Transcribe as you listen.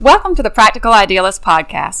Welcome to the Practical Idealist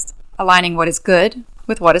Podcast, aligning what is good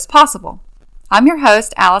with what is possible. I'm your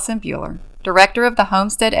host, Allison Bueller, Director of the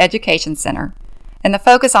Homestead Education Center, and the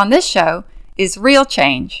focus on this show is real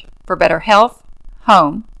change for better health,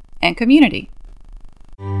 home, and community.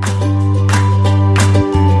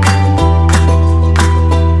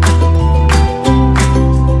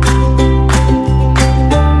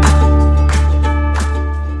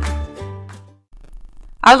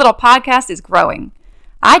 Our little podcast is growing.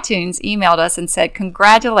 iTunes emailed us and said,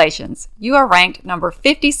 "Congratulations, you are ranked number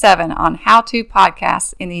 57 on how-to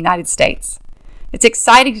podcasts in the United States." It's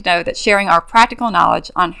exciting to know that sharing our practical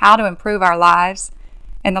knowledge on how to improve our lives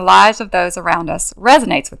and the lives of those around us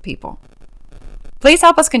resonates with people. Please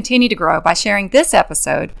help us continue to grow by sharing this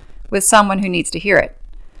episode with someone who needs to hear it.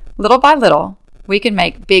 Little by little, we can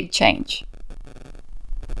make big change.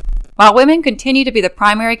 While women continue to be the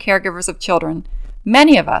primary caregivers of children,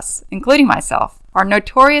 many of us, including myself, are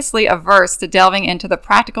notoriously averse to delving into the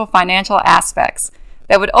practical financial aspects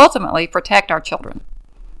that would ultimately protect our children.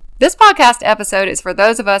 This podcast episode is for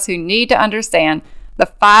those of us who need to understand the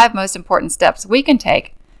 5 most important steps we can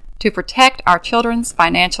take to protect our children's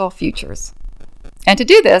financial futures. And to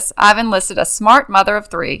do this, I've enlisted a smart mother of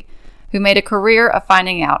 3 who made a career of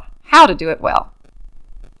finding out how to do it well.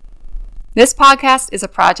 This podcast is a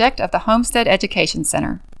project of the Homestead Education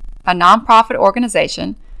Center, a nonprofit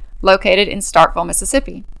organization located in Starkville,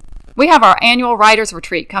 Mississippi. We have our annual writers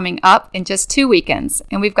retreat coming up in just 2 weekends,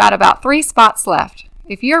 and we've got about 3 spots left.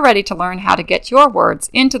 If you're ready to learn how to get your words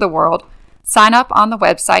into the world, sign up on the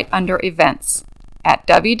website under events at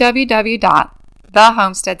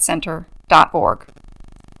www.thehomesteadcenter.org.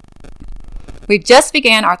 We've just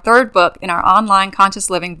began our 3rd book in our online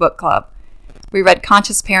Conscious Living book club. We read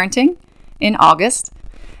Conscious Parenting in August,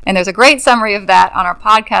 and there's a great summary of that on our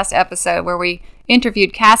podcast episode where we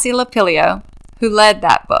interviewed Cassie Lapilio, who led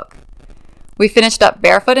that book. We finished up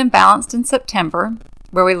Barefoot and Balanced in September,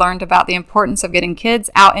 where we learned about the importance of getting kids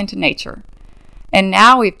out into nature. And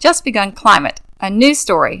now we've just begun Climate, a new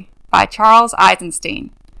story by Charles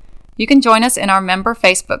Eisenstein. You can join us in our member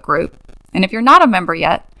Facebook group, and if you're not a member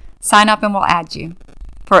yet, sign up and we'll add you.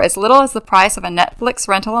 For as little as the price of a Netflix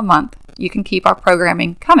rental a month, you can keep our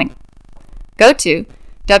programming coming. Go to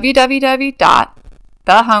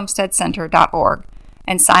www.thehomesteadcenter.org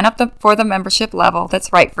and sign up for the membership level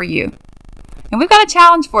that's right for you. And we've got a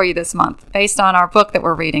challenge for you this month based on our book that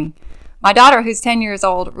we're reading. My daughter, who's 10 years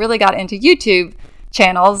old, really got into YouTube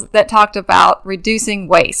channels that talked about reducing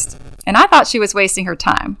waste. And I thought she was wasting her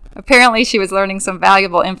time. Apparently, she was learning some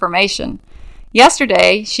valuable information.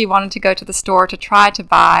 Yesterday, she wanted to go to the store to try to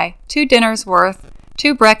buy 2 dinners worth,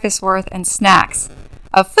 2 breakfasts worth, and snacks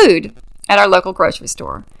of food at our local grocery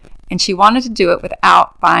store, and she wanted to do it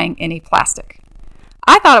without buying any plastic.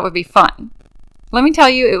 I thought it would be fun. Let me tell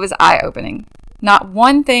you, it was eye-opening. Not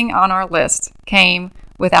one thing on our list came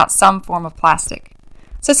without some form of plastic.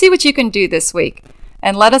 So see what you can do this week,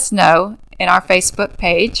 and let us know in our Facebook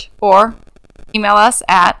page, or email us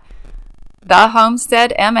at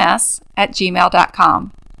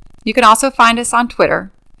thehomesteadms@gmail.com. You can also find us on Twitter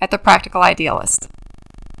at The Practical Idealist.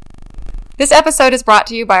 This episode is brought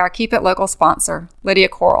to you by our Keep It Local sponsor, Lydia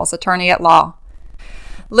Quarles, attorney at law.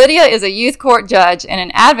 Lydia is a youth court judge and an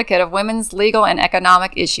advocate of women's legal and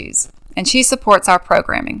economic issues, and she supports our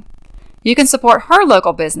programming. You can support her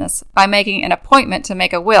local business by making an appointment to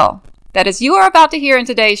make a will that, as you are about to hear in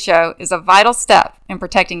today's show, is a vital step in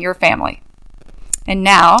protecting your family. And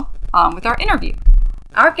now, on with our interview.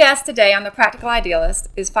 Our guest today on The Practical Idealist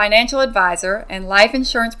is financial advisor and life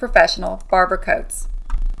insurance professional Barbara Coates.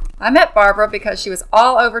 I met Barbara because she was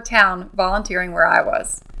all over town volunteering where I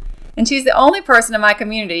was. And she's the only person in my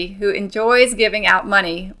community who enjoys giving out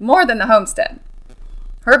money more than the homestead.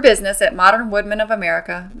 Her business at Modern Woodmen of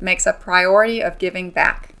America makes a priority of giving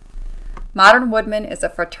back. Modern Woodmen is a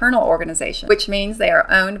fraternal organization, which means they are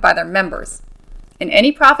owned by their members. And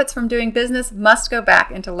any profits from doing business must go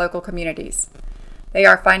back into local communities. They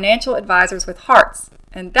are financial advisors with hearts,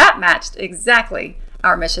 and that matched exactly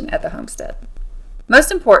our mission at the homestead.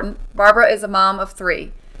 Most important, Barbara is a mom of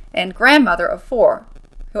 3 and grandmother of 4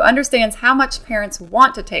 who understands how much parents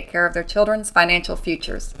want to take care of their children's financial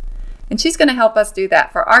futures. And she's going to help us do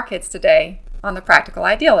that for our kids today on The Practical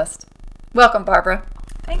Idealist. Welcome, Barbara.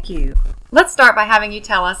 Thank you. Let's start by having you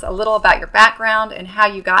tell us a little about your background and how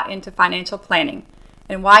you got into financial planning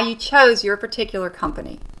and why you chose your particular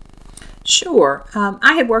company. Sure.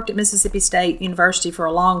 I had worked at Mississippi State University for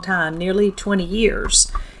a long time, nearly 20 years.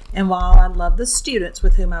 And while I loved the students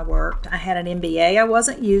with whom I worked, I had an MBA I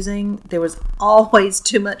wasn't using. There was always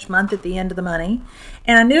too much month at the end of the money.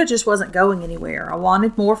 And I knew it just wasn't going anywhere. I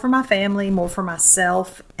wanted more for my family, more for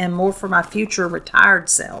myself, and more for my future retired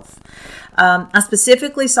self. I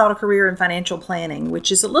specifically sought a career in financial planning,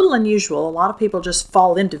 which is a little unusual. A lot of people just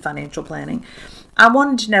fall into financial planning. I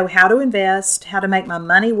wanted to know how to invest, how to make my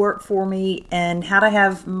money work for me, and how to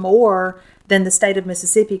have more than the state of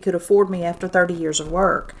Mississippi could afford me after 30 years of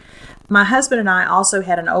work. My husband and I also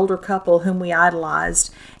had an older couple whom we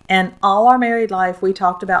idolized, and all our married life we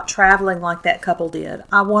talked about traveling like that couple did.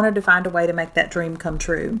 I wanted to find a way to make that dream come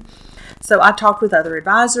true. So I talked with other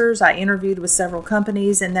advisors, I interviewed with several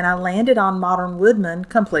companies, and then I landed on Modern Woodman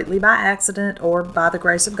completely by accident or by the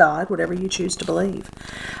grace of God, whatever you choose to believe.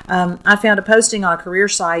 I found a posting on a career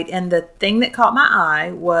site, and the thing that caught my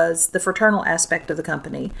eye was the fraternal aspect of the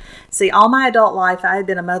company. See, all my adult life, I had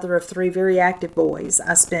been a mother of 3 very active boys.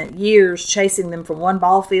 I spent years chasing them from one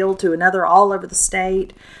ball field to another all over the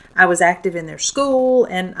state. I was active in their school,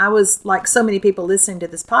 and I was, like so many people listening to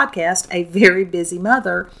this podcast, a very busy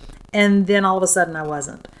mother. And then all of a sudden I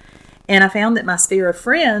wasn't. And I found that my sphere of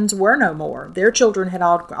friends were no more. Their children had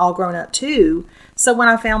all grown up too. So when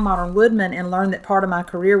I found Modern Woodman and learned that part of my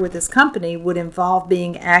career with this company would involve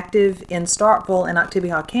being active in Starkville and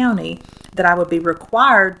Oktibbeha County, that I would be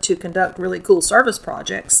required to conduct really cool service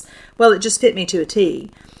projects, well, it just fit me to a T.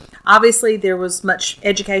 Obviously, there was much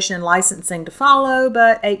education and licensing to follow,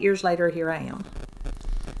 but 8 years later, here I am.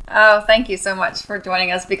 Oh, thank you so much for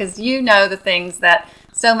joining us, because you know the things that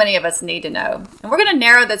so many of us need to know. And we're going to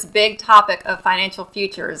narrow this big topic of financial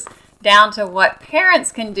futures down to what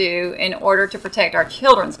parents can do in order to protect our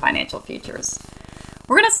children's financial futures.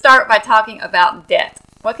 We're going to start by talking about debt.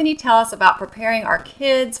 What can you tell us about preparing our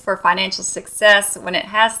kids for financial success when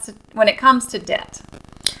it comes to debt?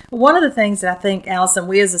 One of the things that I think, Allison,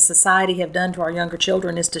 we as a society have done to our younger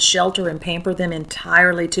children is to shelter and pamper them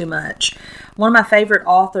entirely too much. One of my favorite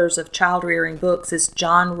authors of child rearing books is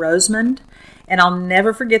John Rosemond, and I'll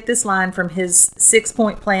never forget this line from his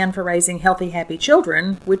 6-point plan for raising healthy, happy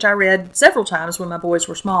children, which I read several times when my boys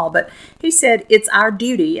were small, but he said, "It's our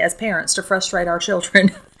duty as parents to frustrate our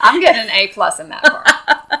children." I'm getting an A+ in that part.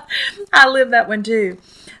 I live that one too.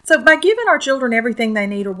 So by giving our children everything they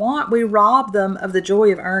need or want, we rob them of the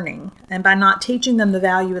joy of earning. And by not teaching them the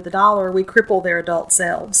value of the dollar, we cripple their adult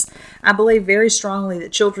selves. I believe very strongly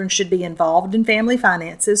that children should be involved in family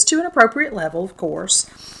finances to an appropriate level, of course.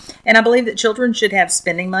 And I believe that children should have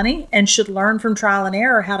spending money and should learn from trial and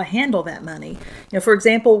error how to handle that money. For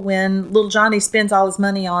example, when little Johnny spends all his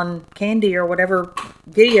money on candy or whatever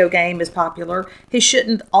video game is popular, he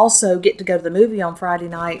shouldn't also get to go to the movie on Friday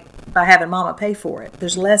night by having mama pay for it.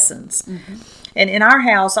 There's lessons. Mm-hmm. And in our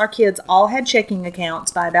house, our kids all had checking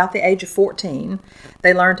accounts by about the age of 14.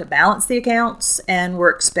 They learned to balance the accounts and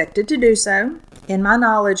were expected to do so. In my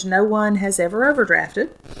knowledge, no one has ever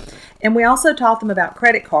overdrafted. And we also taught them about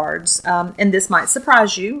credit cards, and this might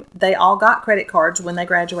surprise you. They all got credit cards when they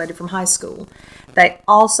graduated from high school. They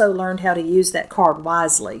also learned how to use that card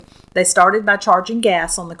wisely. They started by charging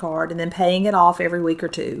gas on the card and then paying it off every week or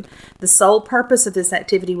two. The sole purpose of this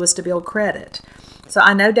activity was to build credit. So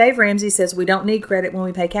I know Dave Ramsey says we don't need credit when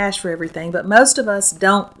we pay cash for everything, but most of us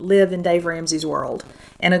don't live in Dave Ramsey's world.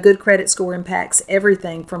 And a good credit score impacts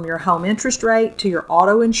everything from your home interest rate to your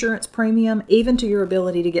auto insurance premium, even to your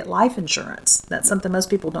ability to get life insurance. That's something most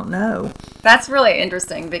people don't know. That's really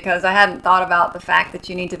interesting, because I hadn't thought about the fact that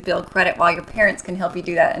you need to build credit while your parents can help you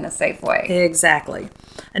do that in a safe way. Exactly.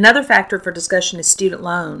 Another factor for discussion is student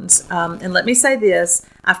loans. And let me say this,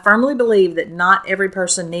 I firmly believe that not every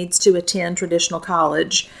person needs to attend traditional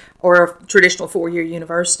college or a traditional 4-year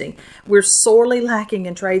university. We're sorely lacking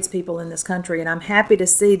in tradespeople in this country, and I'm happy to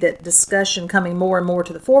see that discussion coming more and more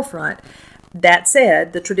to the forefront. That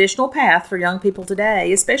said, the traditional path for young people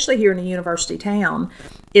today, especially here in a university town,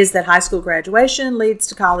 is that high school graduation leads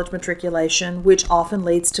to college matriculation, which often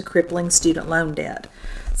leads to crippling student loan debt.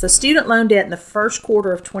 So student loan debt in the first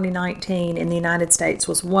quarter of 2019 in the United States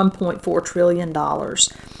was $1.4 trillion.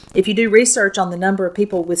 If you do research on the number of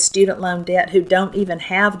people with student loan debt who don't even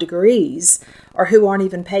have degrees or who aren't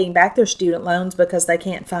even paying back their student loans because they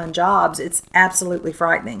can't find jobs, it's absolutely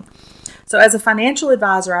frightening. So as a financial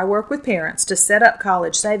advisor, I work with parents to set up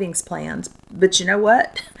college savings plans. But you know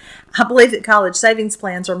what? I believe that college savings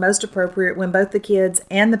plans are most appropriate when both the kids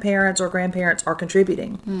and the parents or grandparents are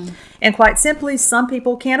contributing. And quite simply, some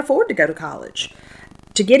people can't afford to go to college.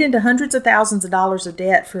 To get into hundreds of thousands of dollars of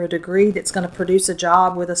debt for a degree that's going to produce a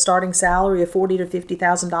job with a starting salary of $40,000 to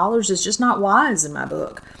 $50,000 is just not wise in my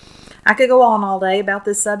book. I could go on all day about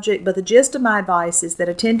this subject, but the gist of my advice is that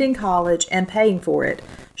attending college and paying for it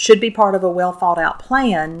should be part of a well thought out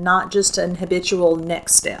plan, not just an habitual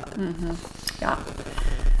next step. Yeah.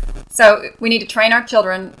 So we need to train our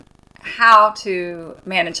children how to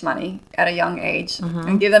manage money at a young age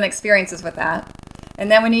and give them experiences with that. And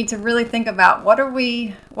then we need to really think about what are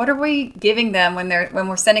we giving them when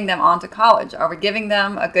we're sending them on to college? Are we giving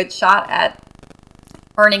them a good shot at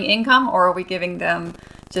earning income, or are we giving them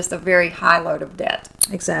just a very high load of debt?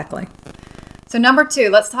 Exactly. So number 2,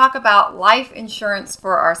 let's talk about life insurance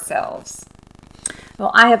for ourselves.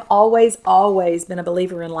 Well, I have always been a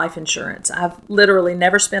believer in life insurance. I've literally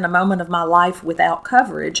never spent a moment of my life without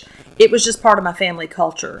coverage. It was just part of my family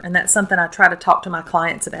culture, and that's something I try to talk to my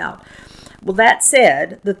clients about. Well, that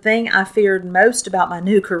said, the thing I feared most about my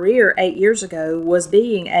new career 8 years ago was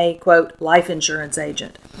being a, quote, life insurance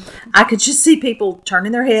agent. I could just see people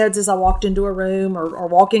turning their heads as I walked into a room or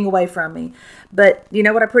walking away from me. But you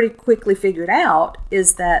know what I pretty quickly figured out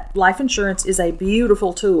is that life insurance is a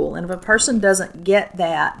beautiful tool. And if a person doesn't get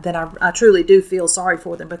that, then I truly do feel sorry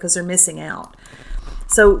for them because they're missing out.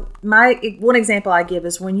 So one example I give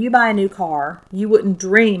is when you buy a new car, you wouldn't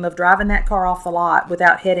dream of driving that car off the lot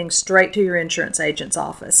without heading straight to your insurance agent's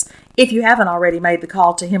office, if you haven't already made the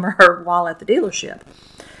call to him or her while at the dealership.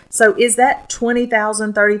 So is that $20,000,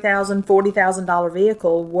 $30,000, $40,000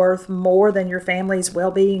 vehicle worth more than your family's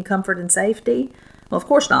well-being, comfort, and safety? Well, of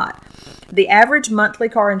course not. The average monthly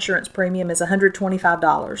car insurance premium is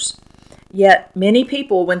 $125. Yet many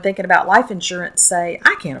people, when thinking about life insurance, say,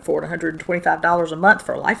 I can't afford $125 a month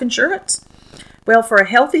for life insurance. Well, for a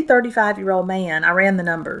healthy 35-year-old man, I ran the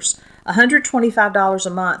numbers. $125 a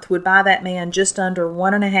month would buy that man just under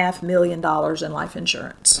 $1.5 million in life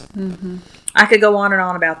insurance. I could go on and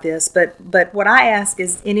on about this, but what I ask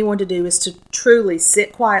is anyone to do is to truly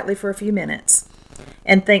sit quietly for a few minutes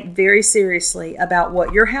and think very seriously about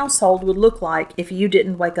what your household would look like if you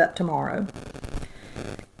didn't wake up tomorrow.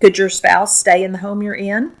 Could your spouse stay in the home you're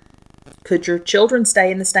in? Could your children stay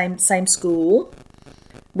in the same school?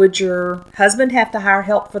 Would your husband have to hire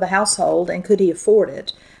help for the household, and could he afford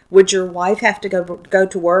it? Would your wife have to go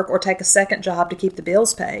to work or take a second job to keep the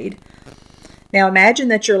bills paid? Now imagine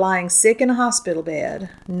that you're lying sick in a hospital bed,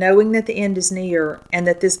 knowing that the end is near, and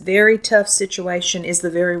that this very tough situation is the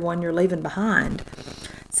very one you're leaving behind.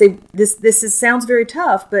 See, this sounds very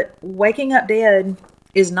tough, but waking up dead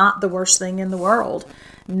is not the worst thing in the world.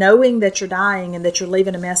 Knowing that you're dying and that you're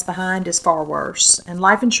leaving a mess behind is far worse. And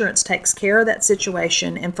life insurance takes care of that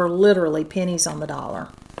situation, and for literally pennies on the dollar.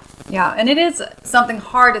 Yeah, and it is something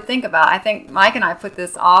hard to think about. I think Mike and I put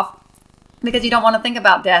this off because you don't want to think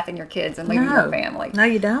about death and your kids and leaving your family. No,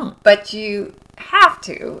 you don't. But you have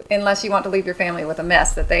to, unless you want to leave your family with a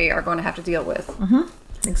mess that they are going to have to deal with.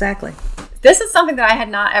 Exactly. This is something that I had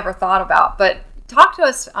not ever thought about, but talk to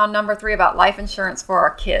us on number 3 about life insurance for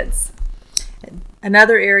our kids.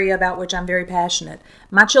 Another area about which I'm very passionate.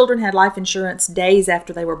 My children had life insurance days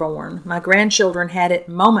after they were born. My grandchildren had it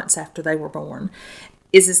moments after they were born.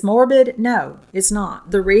 Is this morbid? No, it's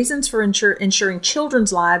not. The reasons for insuring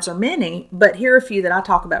children's lives are many, but here are a few that I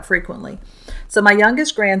talk about frequently. So my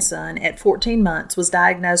youngest grandson at 14 months was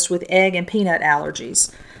diagnosed with egg and peanut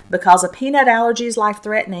allergies. Because a peanut allergy is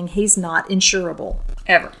life-threatening, he's not insurable.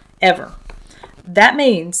 Ever. That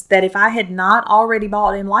means that if I had not already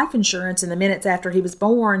bought him life insurance in the minutes after he was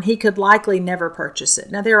born, he could likely never purchase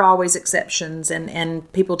it. Now, there are always exceptions,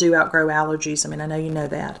 and people do outgrow allergies. I mean, I know you know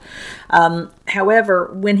that.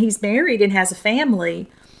 However, when he's married and has a family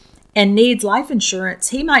and needs life insurance,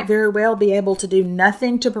 he might very well be able to do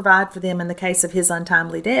nothing to provide for them in the case of his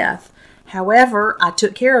untimely death. However, I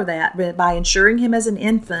took care of that by insuring him as an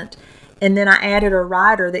infant, and then I added a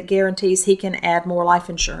rider that guarantees he can add more life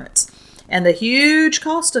insurance. And the huge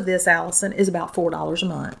cost of this, Allison, is about $4 a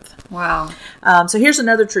month. Wow. So here's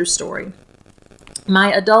another true story.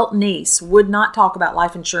 My adult niece would not talk about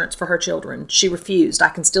life insurance for her children. She refused. I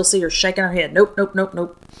can still see her shaking her head. Nope.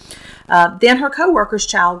 Then her coworker's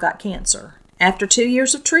child got cancer. After 2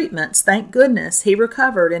 years of treatments, thank goodness, he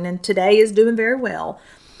recovered and today is doing very well.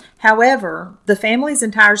 However, the family's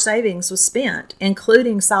entire savings was spent,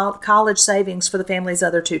 including college savings for the family's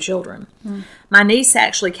other 2 children. My niece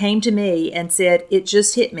actually came to me and said, it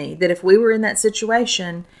just hit me that if we were in that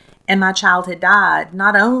situation and my child had died,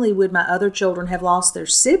 not only would my other children have lost their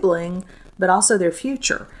sibling, but also their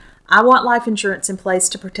future. I want life insurance in place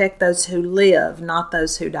to protect those who live, not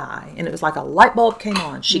those who die. And it was like a light bulb came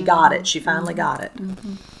on. She got it. She finally got it.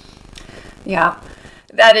 Yeah.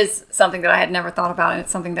 That is something that I had never thought about, and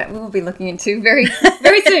it's something that we will be looking into very,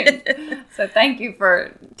 very soon. So thank you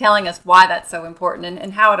for telling us why that's so important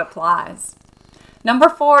and how it applies. Number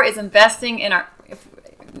four is investing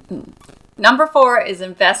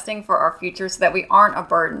for our future so that we aren't a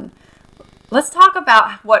burden. Let's talk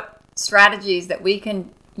about what strategies that we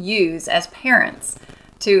can use as parents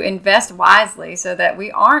to invest wisely so that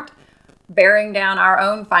we aren't bearing down our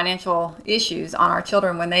own financial issues on our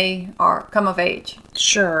children when they come of age.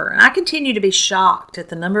 Sure. I continue to be shocked at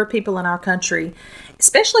the number of people in our country,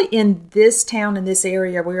 especially in this town, in this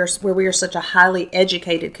area where we are such a highly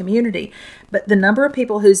educated community, but the number of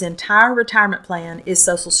people whose entire retirement plan is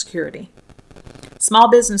Social Security. Small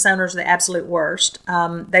business owners are the absolute worst.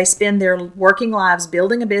 They spend their working lives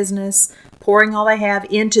building a business, pouring all they have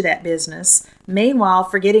into that business, meanwhile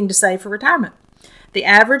forgetting to save for retirement. The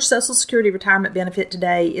average Social Security retirement benefit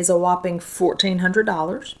today is a whopping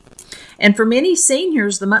 $1,400. And for many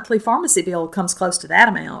seniors, the monthly pharmacy bill comes close to that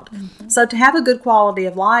amount. Mm-hmm. So to have a good quality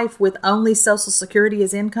of life with only Social Security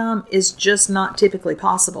as income is just not typically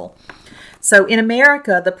possible. So in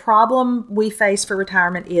America, the problem we face for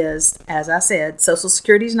retirement is, as I said, Social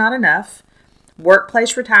Security is not enough.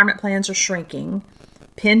 Workplace retirement plans are shrinking.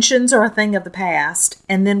 Pensions are a thing of the past,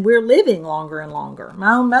 and then we're living longer and longer.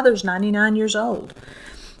 My own mother's 99 years old.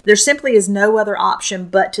 There simply is no other option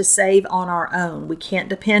but to save on our own. We can't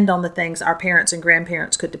depend on the things our parents and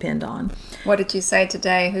grandparents could depend on. What did you say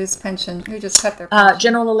today? Who just cut their pension?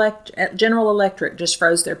 General Electric just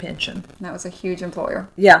froze their pension. That was a huge employer.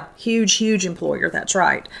 Yeah, huge employer. That's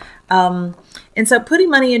right. And so putting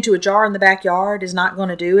money into a jar in the backyard is not going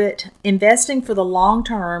to do it. Investing for the long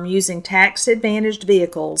term using tax-advantaged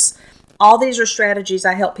vehicles, all these are strategies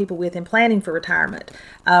I help people with in planning for retirement.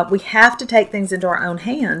 We have to take things into our own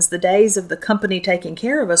hands. The days of the company taking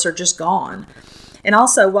care of us are just gone. And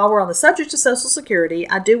also, while we're on the subject of Social Security,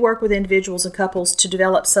 I do work with individuals and couples to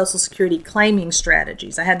develop Social Security claiming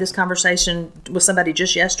strategies. I had this conversation with somebody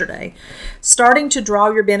just yesterday. Starting to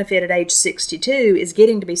draw your benefit at age 62 is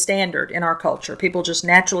getting to be standard in our culture. People just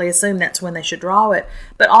naturally assume that's when they should draw it,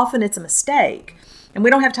 but often it's a mistake. And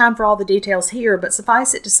we don't have time for all the details here, but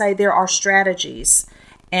suffice it to say there are strategies.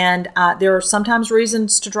 And there are sometimes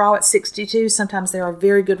reasons to draw at 62. Sometimes there are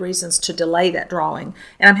very good reasons to delay that drawing.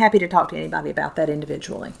 And I'm happy to talk to anybody about that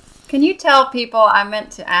individually. Can you tell people, I meant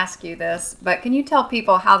to ask you this, but can you tell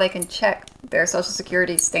people how they can check their Social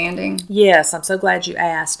Security standing? Yes, I'm so glad you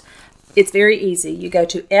asked. It's very easy. You go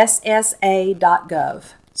to ssa.gov.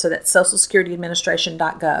 So that's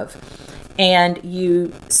socialsecurityadministration.gov. And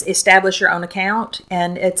you establish your own account,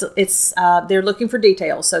 and they're looking for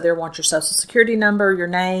details. So they want your Social Security number, your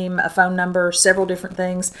name, a phone number, several different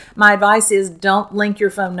things. My advice is don't link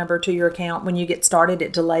your phone number to your account when you get started.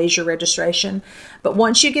 It delays your registration. But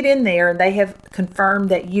once you get in there and they have confirmed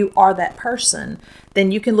that you are that person,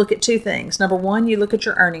 then you can look at two things. Number one, you look at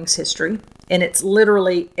your earnings history, and it's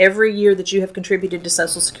literally every year that you have contributed to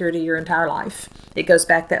Social Security your entire life. It goes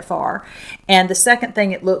back that far. And the second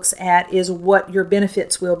thing it looks at is what your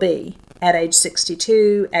benefits will be at age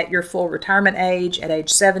 62, at your full retirement age, at age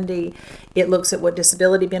 70. It looks at what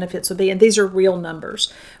disability benefits will be, and these are real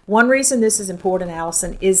numbers. One reason this is important,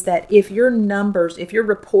 Allison, is that if your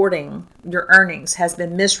reporting, your earnings has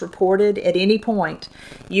been misreported at any point,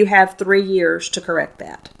 you have 3 years to correct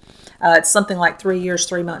that. It's something like 3 years,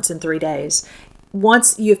 3 months, and 3 days.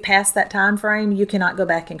 Once you've passed that time frame, you cannot go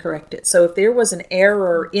back and correct it. So if there was an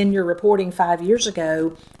error in your reporting 5 years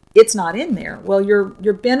ago, it's not in there. Well, your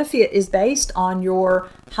benefit is based on your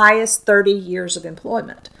highest 30 years of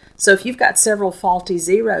employment. So if you've got several faulty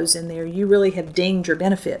zeros in there, you really have dinged your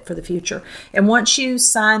benefit for the future. And once you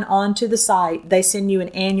sign on to the site, they send you an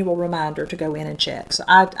annual reminder to go in and check. So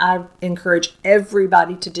I encourage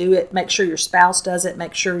everybody to do it. Make sure your spouse does it.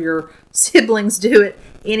 Make sure your siblings do it.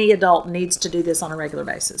 Any adult needs to do this on a regular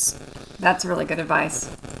basis. That's really good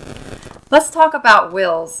advice. Let's talk about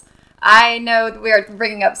wills. I know that we are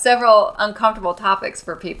bringing up several uncomfortable topics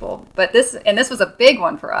for people, but this was a big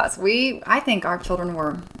one for us. I think our children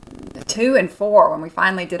were 2 and 4 when we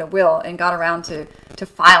finally did a will and got around to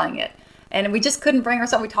filing it. And we just couldn't bring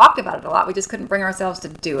ourselves, we talked about it a lot, we just couldn't bring ourselves to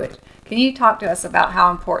do it. Can you talk to us about how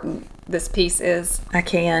important this piece is? I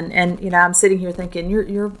can. And, I'm sitting here thinking,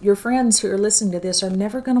 your friends who are listening to this are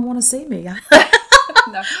never going to want to see me.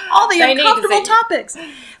 No, all the uncomfortable topics.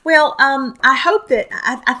 Well, I hope that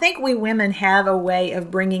I think we women have a way of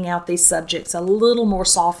bringing out these subjects a little more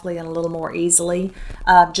softly and a little more easily,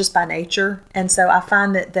 just by nature. And so I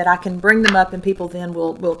find that I can bring them up and people then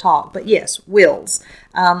will talk. But yes, wills.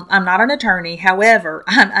 I'm not an attorney. However,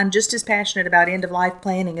 I'm just as passionate about end-of-life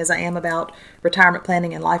planning as I am about retirement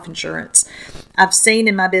planning and life insurance. I've seen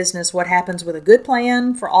in my business what happens with a good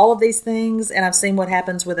plan for all of these things, and I've seen what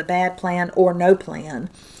happens with a bad plan or no plan.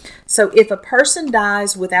 So if a person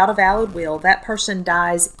dies without a valid will, that person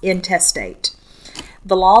dies intestate.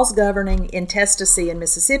 The laws governing intestacy in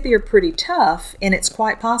Mississippi are pretty tough, and it's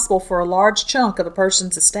quite possible for a large chunk of a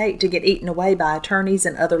person's estate to get eaten away by attorneys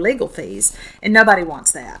and other legal fees, and nobody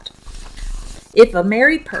wants that. If a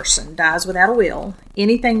married person dies without a will,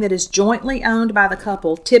 anything that is jointly owned by the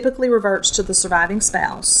couple typically reverts to the surviving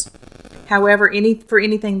spouse. However, for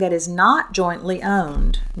anything that is not jointly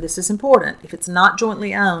owned, this is important, if it's not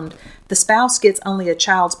jointly owned, the spouse gets only a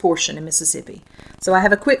child's portion in Mississippi. So I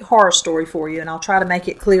have a quick horror story for you, and I'll try to make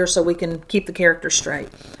it clear so we can keep the characters straight.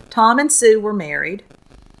 Tom and Sue were married.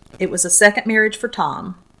 It was a second marriage for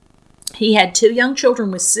Tom. He had 2 young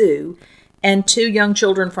children with Sue and 2 young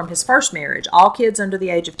children from his first marriage, all kids under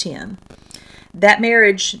the age of 10. That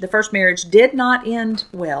marriage, the first marriage, did not end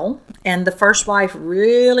well, and the first wife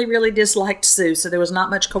really, really disliked Sue, so there was not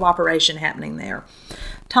much cooperation happening there.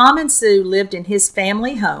 Tom and Sue lived in his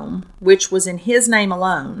family home, which was in his name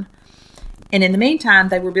alone, and in the meantime,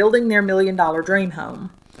 they were building their $1 million dream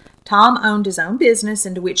home. Tom owned his own business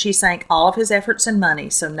into which he sank all of his efforts and money,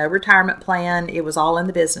 so no retirement plan, it was all in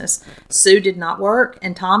the business. Sue did not work,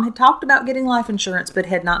 and Tom had talked about getting life insurance but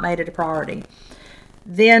had not made it a priority.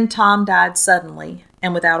 Then Tom died suddenly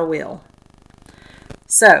and without a will.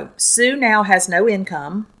 So, Sue now has no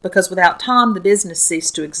income because without Tom, the business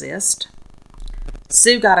ceased to exist.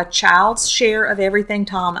 Sue got a child's share of everything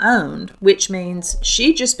Tom owned, which means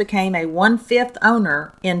she just became a 1/5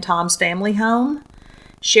 owner in Tom's family home,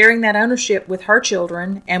 sharing that ownership with her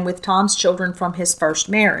children and with Tom's children from his first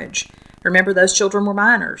marriage. Remember, those children were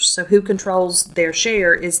minors, so who controls their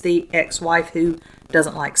share is the ex-wife who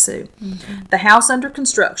doesn't like Sue. Mm-hmm. The house under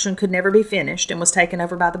construction could never be finished and was taken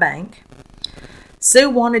over by the bank. Sue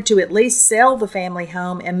wanted to at least sell the family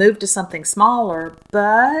home and move to something smaller,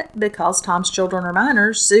 but because Tom's children are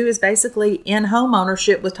minors, Sue is basically in home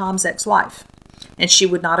ownership with Tom's ex-wife, and she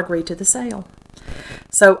would not agree to the sale.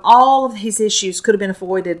 So all of these issues could have been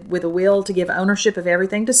avoided with a will to give ownership of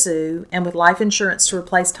everything to Sue and with life insurance to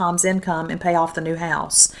replace Tom's income and pay off the new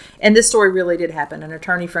house. And this story really did happen. An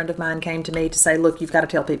attorney friend of mine came to me to say, look, you've got to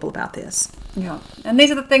tell people about this. Yeah. And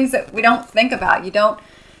these are the things that we don't think about. You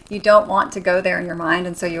don't want to go there in your mind,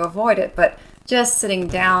 and so you avoid it. But just sitting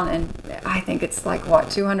down, and I think it's like, what,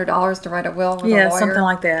 $200 to write a will with a lawyer? Yeah, something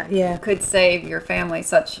like that, yeah. Could save your family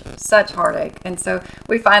such heartache. And so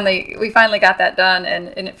we finally got that done,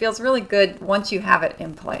 and it feels really good once you have it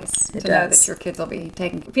in place to know that your kids will be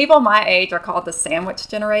taken. People my age are called the sandwich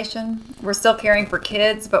generation. We're still caring for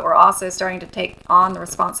kids, but we're also starting to take on the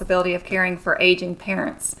responsibility of caring for aging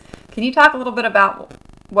parents. Can you talk a little bit about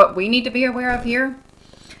what we need to be aware of here?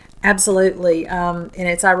 Absolutely. And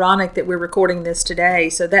it's ironic that we're recording this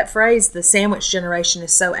today. So that phrase, the sandwich generation,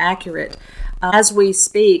 is so accurate. As we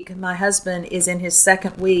speak, my husband is in his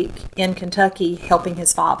second week in Kentucky helping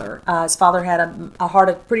his father. His father had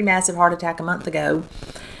a pretty massive heart attack a month ago.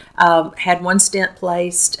 Had one stent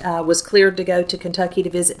placed, was cleared to go to Kentucky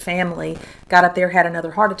to visit family, got up there, had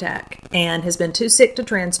another heart attack, and has been too sick to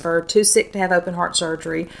transfer, too sick to have open heart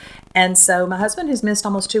surgery. And so my husband has missed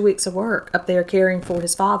almost 2 weeks of work up there caring for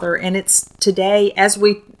his father. And it's today, as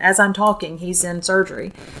I'm talking, he's in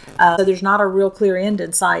surgery. So there's not a real clear end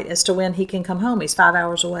in sight as to when he can come home. He's 5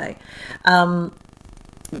 hours away.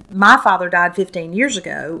 My father died 15 years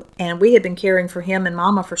ago, and we had been caring for him and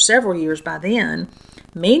Mama for several years by then.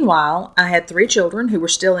 Meanwhile, I had 3 children who were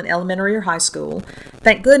still in elementary or high school.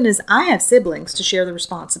 Thank goodness I have siblings to share the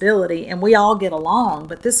responsibility, and we all get along,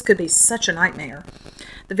 but this could be such a nightmare.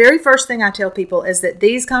 The very first thing I tell people is that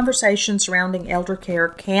these conversations surrounding elder care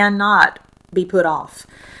cannot be put off.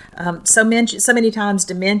 So many times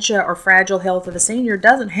dementia or fragile health of a senior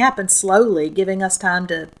doesn't happen slowly, giving us time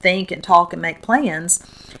to think and talk and make plans.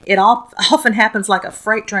 It often happens like a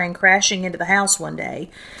freight train crashing into the house one day.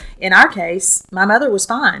 In our case, my mother was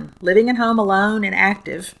fine, living at home alone and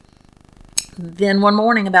active. Then one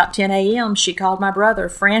morning about 10 a.m., she called my brother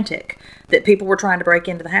frantic that people were trying to break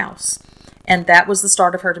into the house. And that was the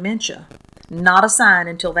start of her dementia. Not a sign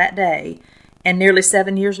until that day, and nearly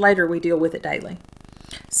 7 years later, we deal with it daily.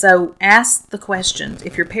 So ask the questions.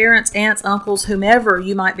 If your parents, aunts, uncles, whomever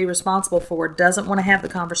you might be responsible for doesn't want to have the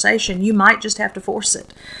conversation, you might just have to force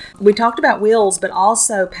it. We talked about wills, but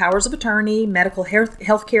also powers of attorney, medical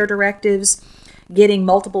health care directives, getting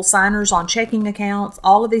multiple signers on checking accounts.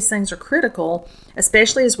 All of these things are critical,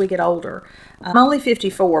 especially as we get older. I'm only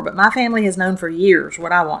 54, but my family has known for years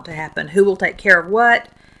what I want to happen, who will take care of what,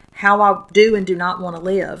 how I do and do not want to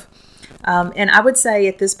live. And I would say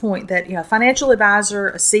at this point that, a financial advisor,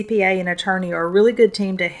 a CPA, and attorney are a really good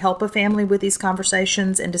team to help a family with these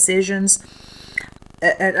conversations and decisions.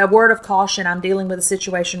 a word of caution. I'm dealing with a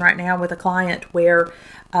situation right now with a client where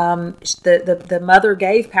the mother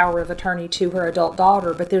gave power of attorney to her adult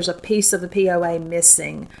daughter, but there's a piece of the POA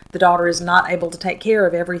missing. The daughter is not able to take care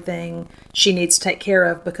of everything she needs to take care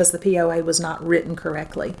of because the POA was not written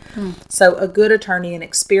correctly. So a good attorney, an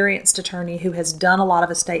experienced attorney who has done a lot of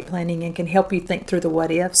estate planning and can help you think through the what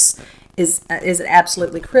ifs is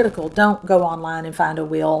absolutely critical. Don't go online and find a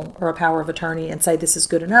will or a power of attorney and say this is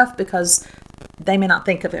good enough, because they may not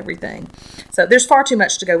think of everything. So there's far too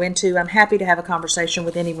much to go into. I'm happy to have a conversation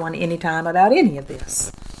with anyone anytime about any of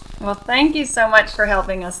this. Well, thank you so much for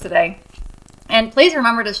helping us today. And please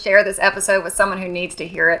remember to share this episode with someone who needs to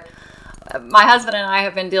hear it. My husband and I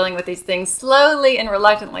have been dealing with these things slowly and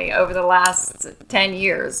reluctantly over the last 10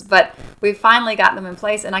 years, but we've finally gotten them in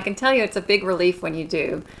place, and I can tell you it's a big relief when you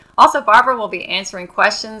do. Also, Barbara will be answering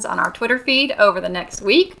questions on our Twitter feed over the next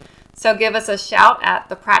week, so give us a shout at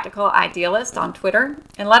The Practical Idealist on Twitter,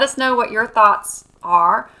 and let us know what your thoughts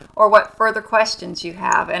are or what further questions you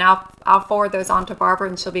have, and I'll forward those on to Barbara,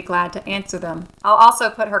 and she'll be glad to answer them. I'll also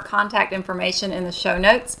put her contact information in the show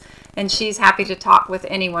notes, and she's happy to talk with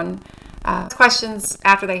anyone questions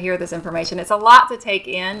after they hear this information. It's a lot to take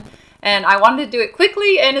in, and I wanted to do it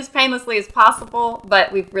quickly and as painlessly as possible,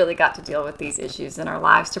 but we've really got to deal with these issues in our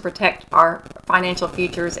lives to protect our financial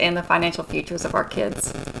futures and the financial futures of our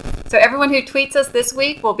kids. So everyone who tweets us this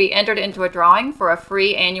week will be entered into a drawing for a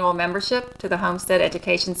free annual membership to the Homestead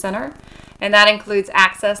Education Center, and that includes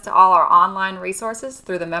access to all our online resources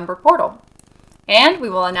through the member portal. And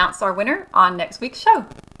we will announce our winner on next week's show.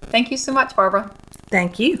 Thank you so much, Barbara.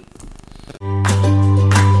 Thank you.